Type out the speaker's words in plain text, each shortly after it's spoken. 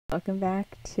Welcome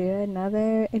back to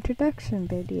another introduction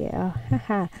video.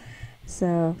 Haha.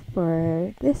 So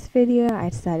for this video I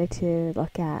decided to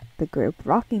look at the group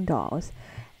Rocking Dolls,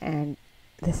 and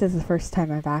this is the first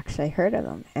time I've actually heard of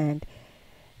them, and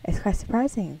it's quite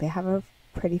surprising. They have a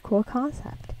pretty cool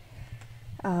concept.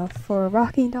 For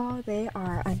Rocking Doll, they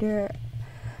are under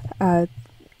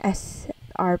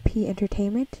SRP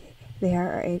Entertainment. They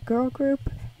are a girl group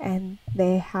and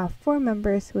they have 4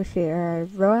 members, which are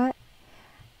Roa,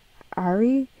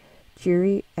 Ari,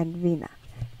 Juri, and Rina.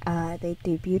 They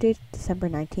debuted December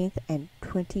 19th in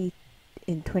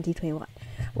 2021,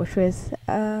 which was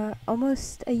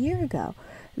almost a year ago.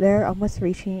 They're almost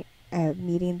meeting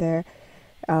their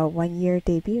 1-year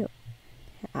debut,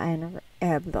 and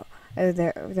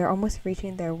they're almost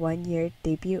reaching their 1-year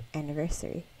debut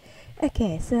anniversary.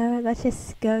 Okay, so let's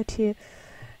just go to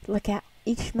look at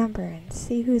each member and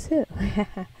see who's who.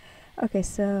 Okay,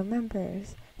 so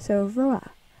members. So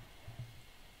Roa.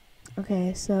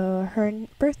 Okay, so her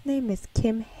birth name is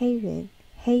Kim Hae-in.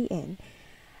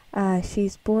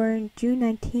 She's born June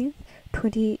 19th,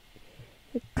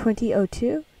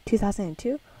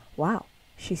 2002. Wow,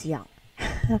 she's young.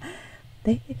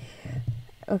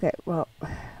 Okay, well,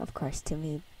 of course, to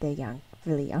me, they're young,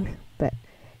 really young, but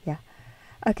yeah.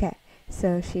 Okay,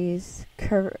 so she's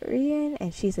Korean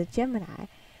and she's a Gemini.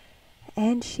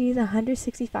 And she's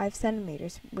 165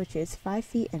 centimeters, which is 5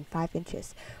 feet and 5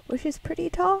 inches, which is pretty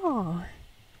tall.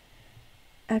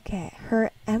 Okay, her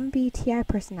MBTI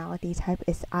personality type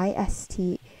is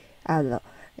ISFP,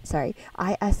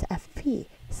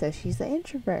 so she's an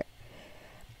introvert.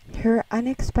 Her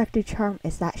unexpected charm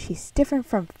is that she's different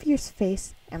from fierce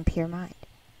face and pure mind.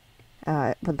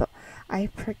 I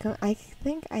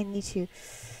think I need to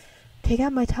take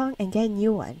out my tongue and get a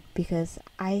new one, because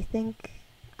I think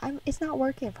it's not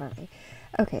working for me.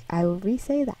 Okay, I will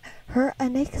re-say that. Her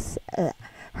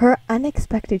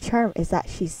unexpected charm is that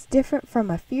she's different from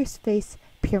a fierce face,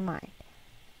 pure mind.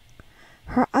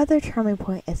 Her other charming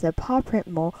point is the paw print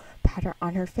mole pattern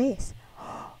on her face.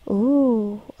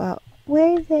 Ooh,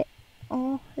 where is it?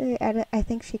 Oh, I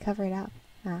think she covered up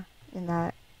in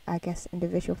that, I guess,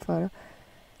 individual photo.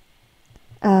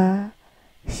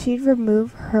 She'd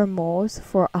remove her moles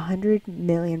for 100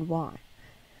 million won.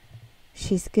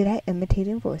 She's good at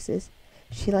imitating voices.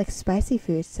 She likes spicy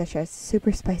foods such as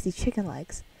super spicy chicken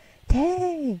legs.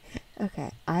 Dang!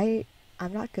 Okay, I'm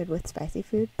not good with spicy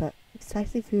food, but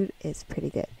spicy food is pretty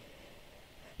good.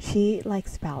 She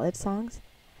likes ballad songs.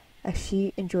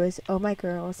 She enjoys Oh My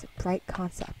Girl's bright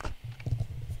concept.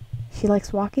 She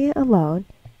likes walking alone.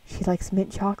 She likes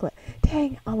mint chocolate.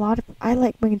 Dang, I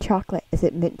like mint chocolate. Is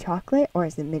it mint chocolate or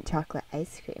is it mint chocolate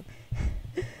ice cream?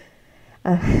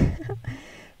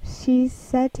 She's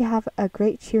said to have a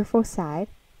great cheerful side.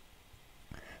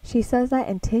 She says that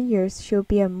in 10 years she'll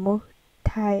be a multi-tainer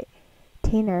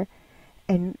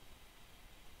and...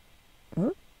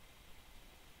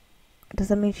 Does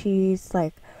that mean she's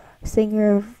like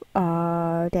singer,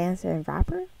 dancer, and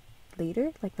rapper?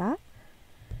 Leader? Like that?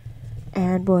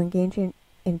 And will engage in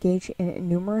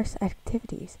numerous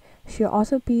activities. She'll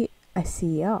also be a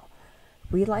CEO.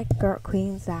 We like girl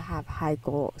queens that have high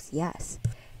goals, yes.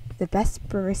 The best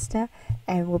barista,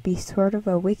 and will be sort of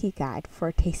a wiki guide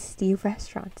for tasty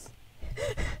restaurants.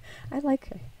 I like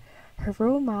her. Her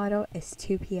role model is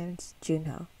 2PM's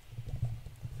Junho.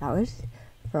 That was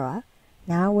Roa.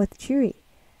 Now with Juri.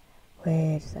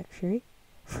 Wait a sec, Juri?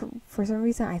 For some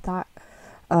reason I thought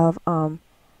of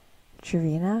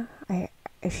Jurina.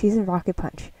 She's in Rocket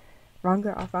Punch. Wrong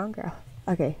girl.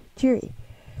 Okay, Juri.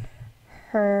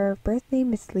 Her birth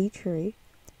name is Lee Juri.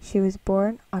 She was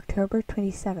born October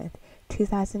 27th,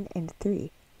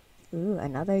 2003. Ooh,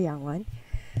 another young one.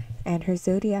 And her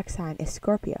zodiac sign is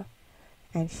Scorpio.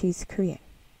 And she's Korean.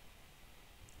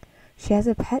 She has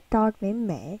a pet dog named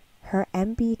May. Her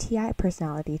MBTI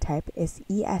personality type is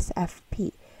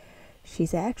ESFP.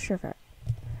 She's an extrovert.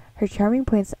 Her charming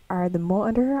points are the mole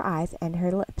under her eyes and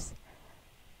her lips.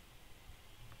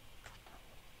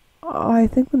 Oh, I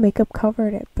think the makeup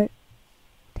covered it, but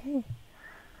dang.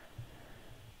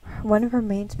 One of her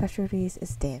main specialties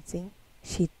is dancing.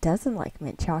 She doesn't like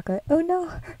mint chocolate. Oh no,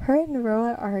 her and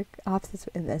Roa are opposites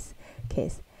in this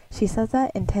case. She says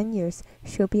that in 10 years,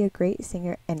 she'll be a great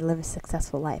singer and live a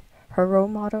successful life. Her role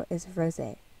model is Rose.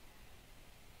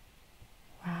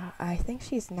 Wow, I think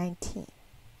she's 19.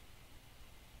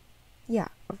 Yeah,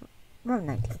 around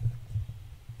 19.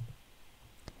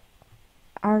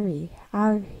 Ari.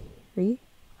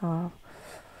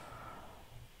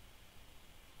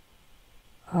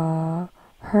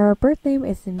 Her birth name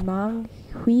is Mang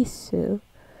Hui-soo.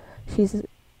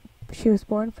 She was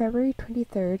born February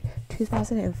 23rd,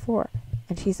 2004,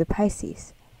 and she's a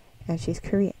Pisces, and she's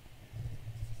Korean.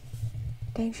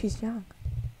 Dang, she's young.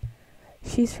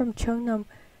 She's from Cheongnam,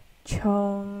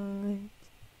 Cheongnam-do.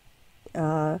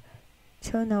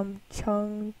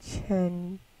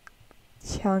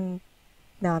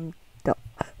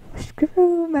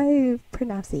 Screw my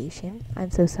pronunciation.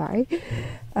 I'm so sorry.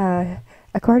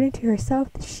 According to herself,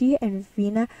 she and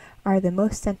Vina are the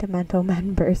most sentimental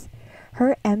members.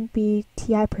 Her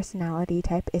MBTI personality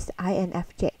type is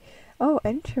INFJ. Oh,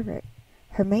 introvert.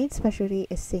 Her main specialty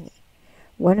is singing.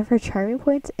 One of her charming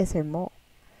points is her mole.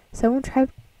 Someone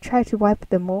tried to wipe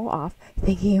the mole off,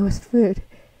 thinking it was food.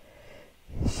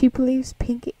 She believes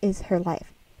pink is her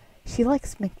life. She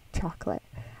likes mint chocolate.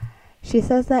 She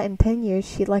says that in 10 years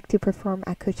she'd like to perform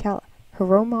at Coachella. Her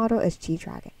role model is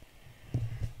G-Dragon.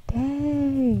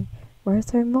 Dang,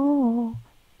 where's her mole?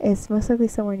 It's most likely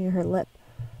somewhere near her lip.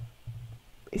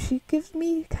 She gives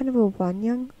me kind of a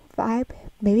Wonyoung vibe.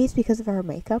 Maybe it's because of her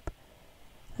makeup.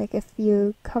 Like if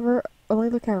you only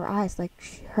look at her eyes, like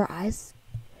her eyes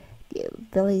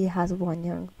really has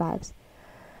Wonyoung vibes.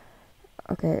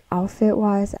 Okay, outfit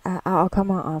wise, I'll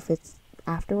come on outfits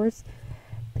afterwards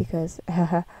because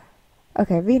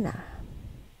okay, Vina.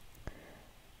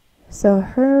 So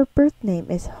her birth name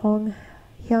is Hong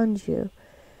Hyunju.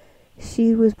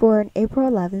 She was born April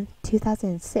 11th,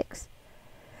 2006,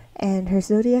 and her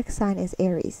zodiac sign is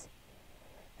Aries.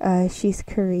 She's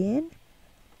Korean,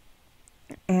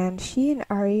 and she and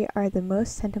Ari are the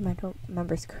most sentimental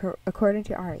members according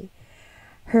to Ari.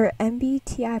 Her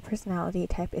MBTI personality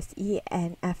type is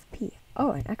ENFP.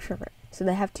 Oh, an extrovert. So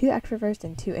they have 2 extroverts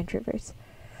and 2 introverts.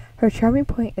 Her charming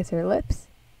point is her lips.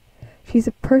 She's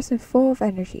a person full of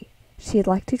energy. She'd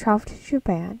like to travel to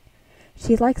Japan.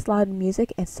 She likes loud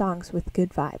music and songs with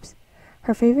good vibes.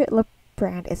 Her favorite lip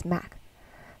brand is MAC.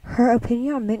 Her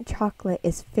opinion on mint chocolate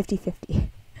is 50-50.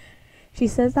 She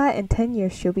says that in 10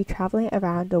 years she'll be traveling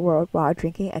around the world while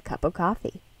drinking a cup of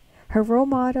coffee. Her role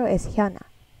model is Hyuna.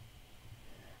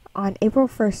 On April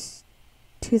 1st,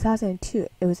 2002,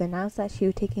 it was announced that she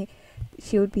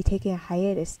would be taking a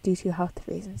hiatus due to health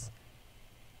reasons.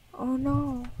 Oh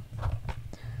no.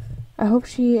 I hope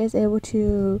she is able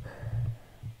to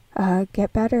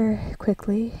get better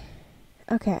quickly.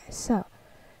 Okay, so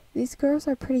these girls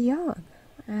are pretty young,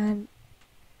 and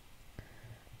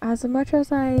as much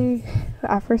as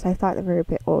at first I thought they were a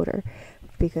bit older,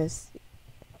 because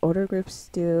older groups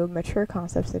do mature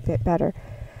concepts a bit better,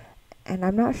 and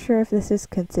I'm not sure if this is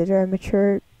considered a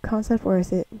mature concept or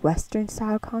is it Western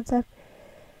style concept,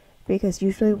 because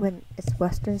usually when it's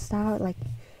Western style, like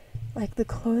the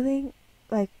clothing,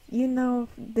 like, you know,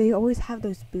 they always have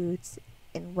those boots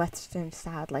in Western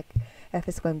style, like if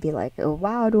it's going to be like a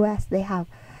Wild West, they have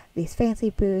these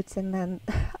fancy boots, and then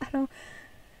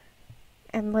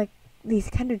and like these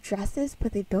kind of dresses,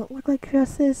 but they don't look like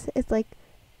dresses. It's like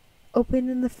open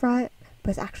in the front, but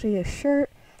it's actually a shirt,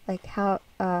 like how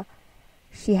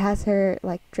she has her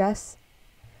like dress.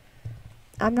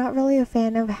 I'm not really a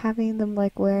fan of having them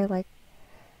like wear like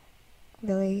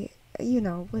really, you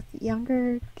know, with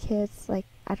younger kids, like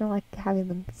I don't like having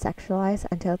them sexualized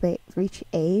until they reach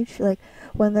age. Like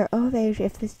when they're of age,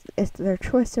 if this is their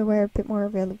choice to wear a bit more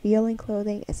revealing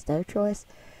clothing, it's their choice.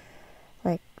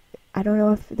 Like I don't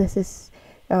know if this is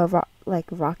like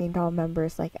Rocking Doll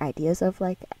members like ideas of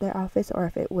like their outfits, or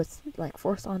if it was like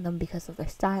forced on them because of their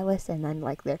stylist and then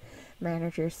like their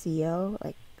manager, CEO,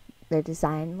 like their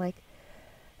design like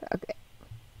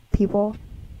people.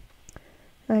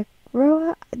 Like,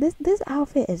 bro, this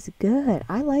outfit is good.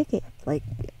 I like it. Like,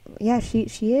 yeah,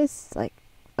 she is like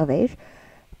of age,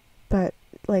 but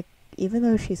like even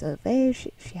though she's of age,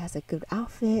 she has a good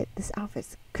outfit. This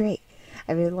outfit's great.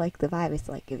 I really like the vibe. It's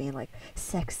like giving like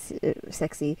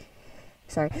sexy.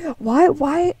 Sorry. Why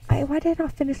did I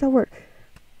not finish that word?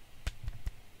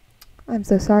 I'm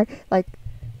so sorry. Like,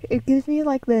 it gives me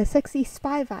like the sexy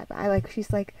spy vibe.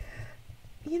 She's like,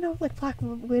 you know, like Black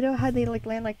Widow, how they like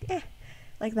land like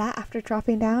that after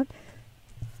dropping down.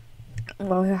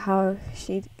 Well, how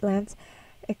she lands,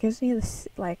 it gives me this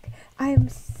like, I'm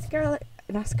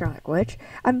not Scarlet Witch.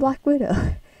 I'm Black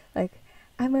Widow. Like,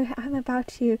 I'm about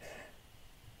to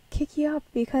kick you up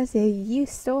because you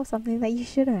stole something that you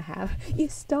shouldn't have. You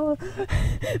stole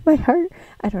my heart.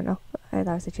 I don't know. That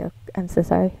was a joke. I'm so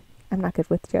sorry. I'm not good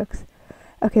with jokes.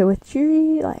 Okay, with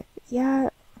Juri, like, yeah,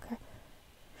 okay.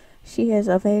 She is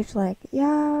of age, like,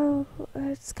 yeah,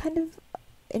 it's kind of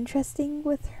interesting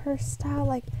with her style.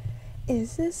 Like,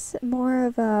 is this more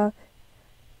of a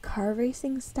car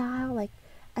racing style? Like,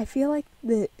 I feel like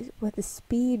with the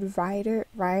speed riders,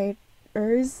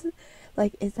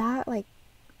 like, is that like,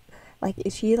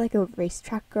 is she like a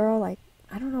racetrack girl? Like,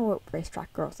 I don't know what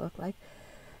racetrack girls look like,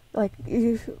 like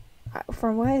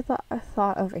from what I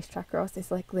thought of racetrack girls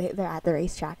is like they're at the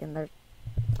racetrack and they're,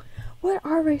 what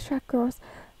are racetrack girls?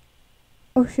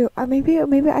 Oh shoot, maybe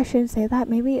I shouldn't say that.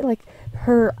 Maybe like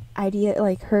her idea,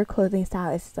 like her clothing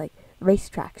style is like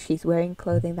racetrack. She's wearing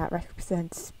clothing that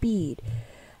represents speed,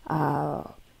 I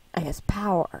guess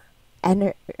power,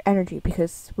 energy.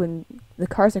 Because when the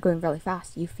cars are going really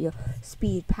fast, you feel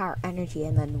speed, power, energy,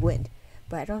 and then wind.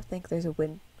 But I don't think there's a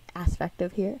wind aspect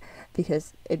of here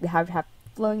because it'd have to have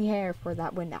flowing hair for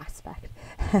that wind aspect.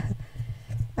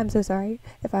 I'm so sorry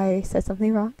if I said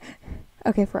something wrong.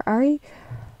 Okay, for Ari.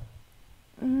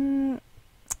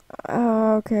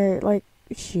 Okay, like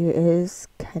she is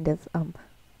kind of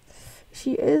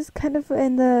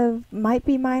in the might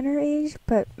be minor age,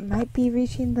 but might be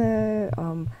reaching the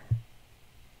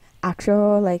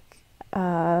actual like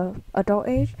adult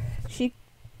age. She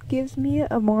gives me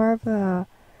a more of a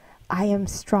I am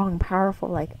strong, powerful,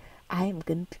 like I am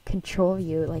going to control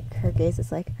you. Like her gaze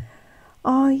is like,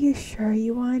 oh, you sure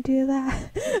you want to do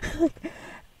that?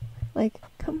 like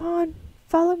come on,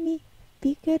 follow me.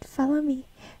 Be good, follow me.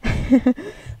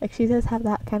 Like she does have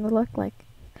that kind of look, like,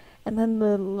 and then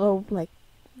the little like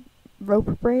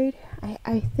rope braid.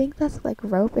 I think that's like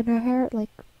rope in her hair, like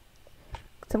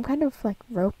some kind of like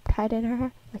rope tied in her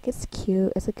hair. Like it's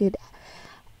cute. It's a good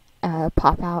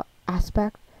pop out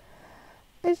aspect.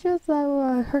 It's just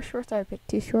that her shorts are a bit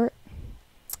too short.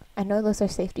 I know those are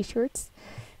safety shorts,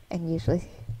 and usually,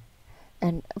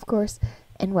 and of course,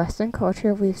 in Western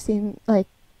culture, we've seen like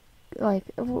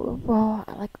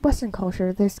Western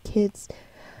culture, there's kids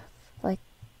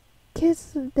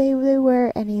they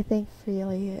wear anything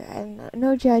freely and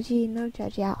no judgy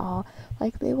at all.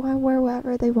 Like they want to wear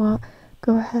whatever they want,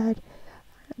 go ahead.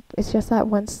 It's just that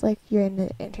once like you're in the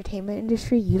entertainment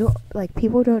industry, you don't like,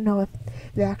 people don't know if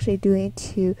they're actually doing it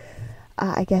to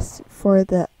I guess for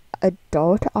the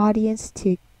adult audience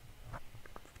to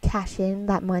cash in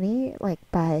that money, like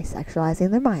by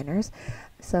sexualizing their minors.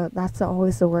 So that's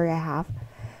always the worry I have.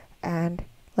 And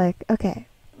like, okay,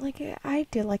 like I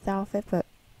did like the outfit, but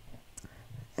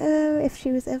if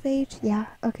she was of age, yeah,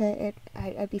 okay,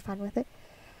 I'd be fine with it.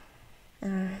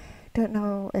 Don't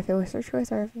know if it was her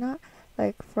choice or if not.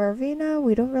 Like for Rina,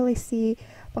 we don't really see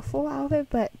a full outfit,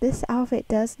 but this outfit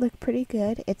does look pretty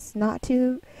good. It's not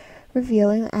too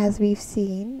revealing as we've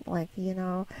seen. Like, you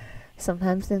know,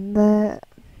 sometimes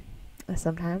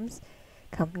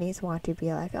companies want to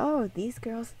be like, oh, these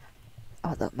girls,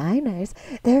 although minors,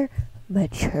 they're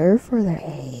mature for their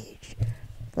age.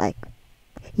 Like,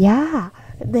 yeah,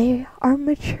 they are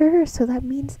mature, so that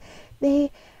means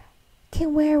they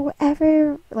can wear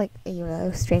whatever, like, you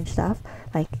know, strange stuff.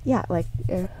 Like, yeah, like,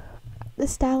 the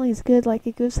styling is good. Like,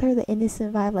 it gives her the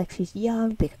innocent vibe, like she's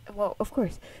young. Well, of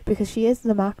course, because she is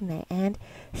the maknae, and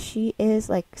she is,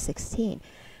 like, 16.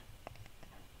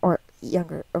 Or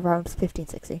younger, around 15,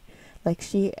 16. Like,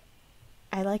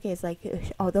 I like it. It's like,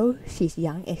 although she's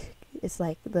young, it's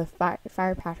like the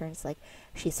fire pattern is like,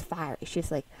 she's fiery. She's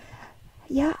like,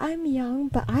 yeah, I'm young,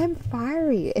 but I'm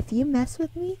fiery. If you mess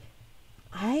with me,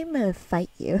 I'm gonna fight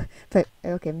you. But,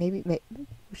 okay, maybe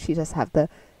she does have the,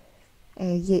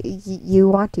 you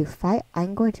want to fight?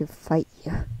 I'm going to fight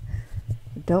you.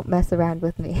 Don't mess around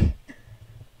with me.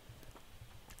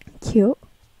 Cute.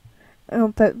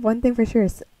 But one thing for sure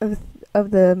is,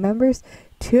 of the members,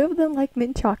 2 of them like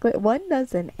mint chocolate, 1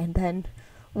 doesn't, and then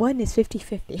 1 is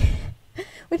 50-50.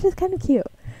 Which is kind of cute.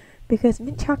 Because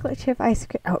mint chocolate chip ice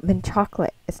cream, mint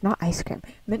chocolate, it's not ice cream.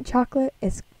 Mint chocolate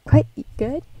is quite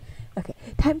good. Okay,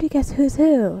 time to guess who's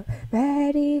who.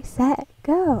 Ready, set,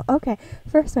 go. Okay,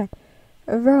 first one.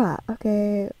 Roa.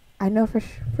 Okay, I know for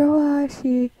sure. Roa,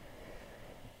 she...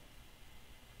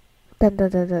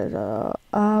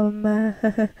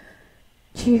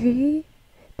 Chiri.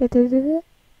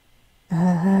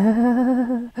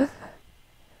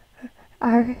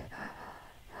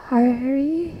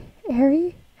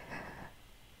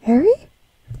 Harry?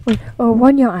 Wait, oh,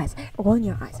 1 young eyes. 1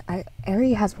 young eyes.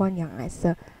 Ari has 1 young eyes,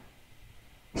 so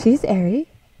she's Ari.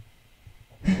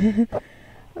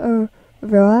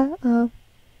 Roa,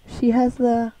 she has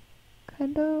the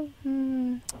kind of,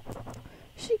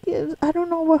 she gives, I don't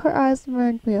know what her eyes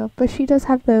remind me of, but she does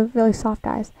have the really soft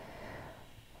eyes.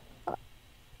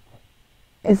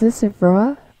 Is this a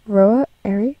Roa? Roa?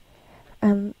 Ari?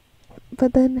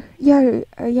 But then,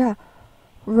 yeah.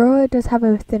 Roa does have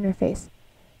a thinner face.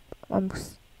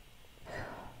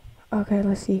 Okay,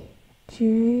 let's see.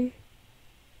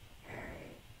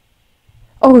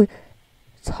 Oh,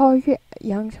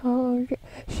 young Chaoyue.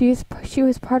 She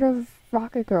was part of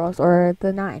Rocket Girls, or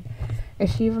the 9. And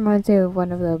she reminds me of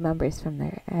one of the members from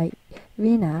there.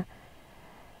 Rina.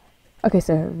 Okay,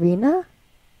 so Rina,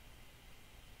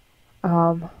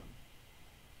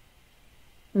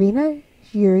 Rina,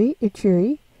 Yuri,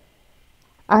 Ichuri,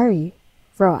 Ari,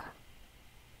 Roa.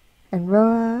 And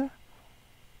Roa,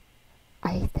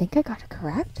 I think I got it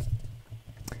correct.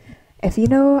 If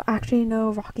you actually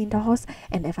know Rocking Dolls,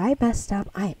 and if I messed up,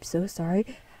 I am so sorry.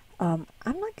 I'm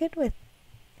not good with...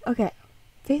 Okay,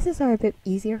 faces are a bit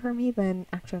easier for me than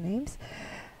actual names.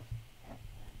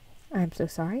 I'm so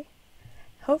sorry.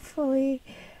 Hopefully,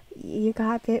 you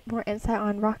got a bit more insight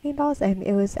on Rocking Dolls, and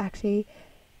it was actually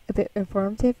a bit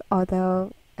informative,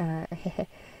 although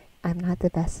I'm not the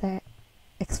best at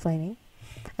explaining.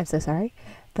 I'm so sorry.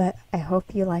 But I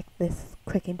hope you like this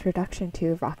quick introduction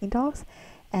to Rocking Dolls.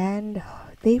 And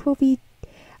they will be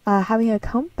having a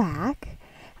comeback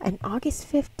on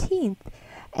August 15th.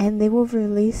 And they will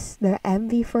release their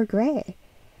MV for Grey.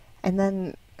 And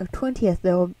then 20th,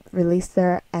 they'll release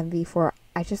their MV for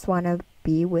I Just Wanna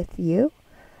Be With You.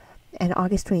 And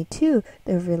August 22,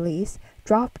 they'll release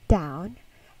Drop Down.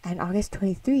 And August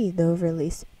 23, they'll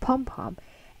release Pom Pom.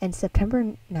 And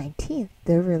September 19th,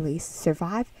 they'll release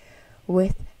Survive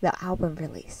with the album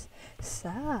release.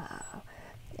 So,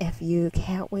 if you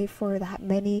can't wait for that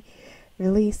many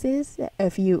releases,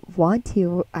 if you want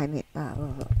to,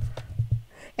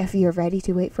 if you're ready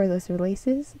to wait for those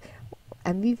releases,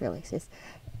 MV releases,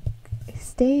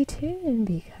 stay tuned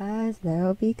because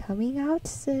they'll be coming out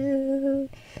soon.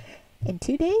 In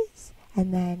 2 days,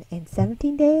 and then in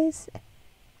 17 days.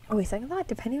 Oh, wait, second thought,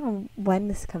 depending on when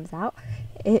this comes out,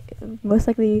 it most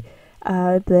likely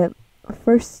their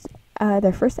first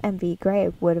MV,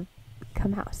 Grey, would have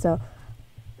come out. So,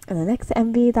 and the next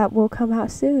MV that will come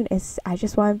out soon is I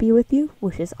Just Want to Be With You,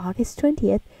 which is August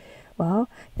 20th. Well,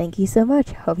 thank you so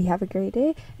much. Hope you have a great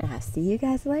day, and I'll see you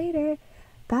guys later.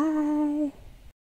 Bye.